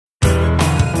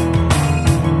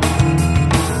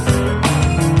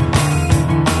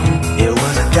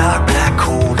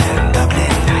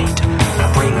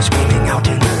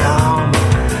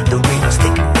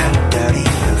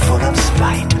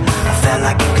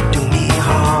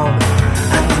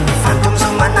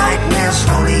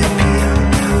slowly appear,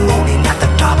 moaning at the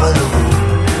top of the room.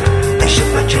 They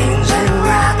shook my chains and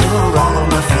rattled all of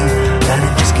my feet, and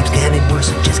it just keeps getting worse,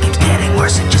 it just keeps getting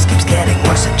worse, it just keeps getting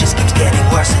worse, it just keeps getting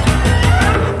worse.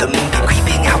 The moon came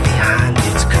creeping out behind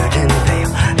its curtain veil,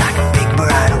 like a big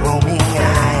bright roaming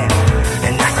eye,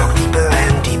 and I got deeper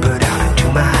and deeper down into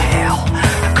my hell.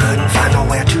 I couldn't find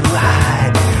nowhere to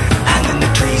hide, and then the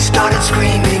trees started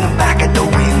screaming back at the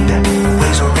wind.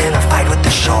 Waves were in a fight with the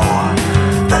shore.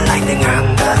 The lightning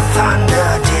and the thunder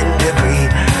didn't agree.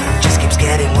 It just keeps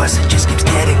getting worse, it just keeps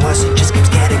getting worse, it just keeps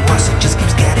getting worse, it just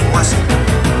keeps getting worse.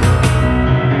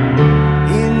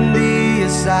 In the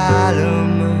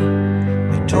asylum,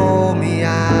 they told me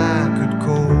I could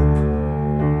cope.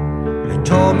 They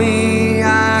told me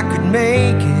I could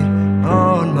make it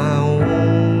on my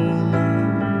own.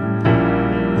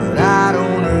 But I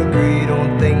don't agree,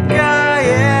 don't think I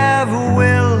ever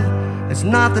will. It's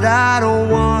not that I don't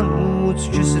want to, it's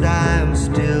just that I am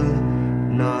still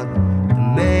not the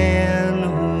man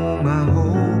whom I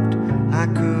hoped I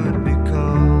could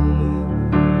become.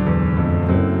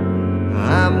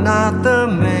 I'm not the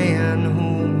man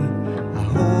whom I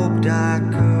hoped I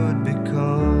could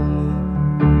become.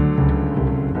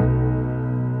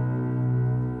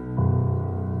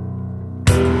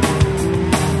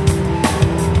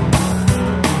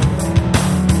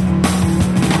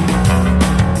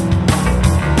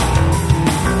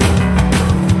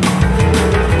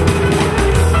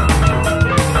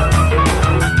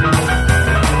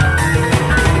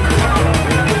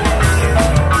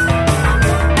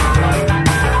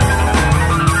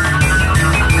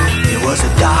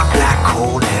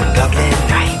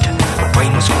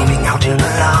 Screaming out in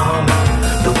alarm.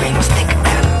 The rain was thick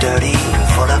and dirty,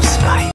 full of slime.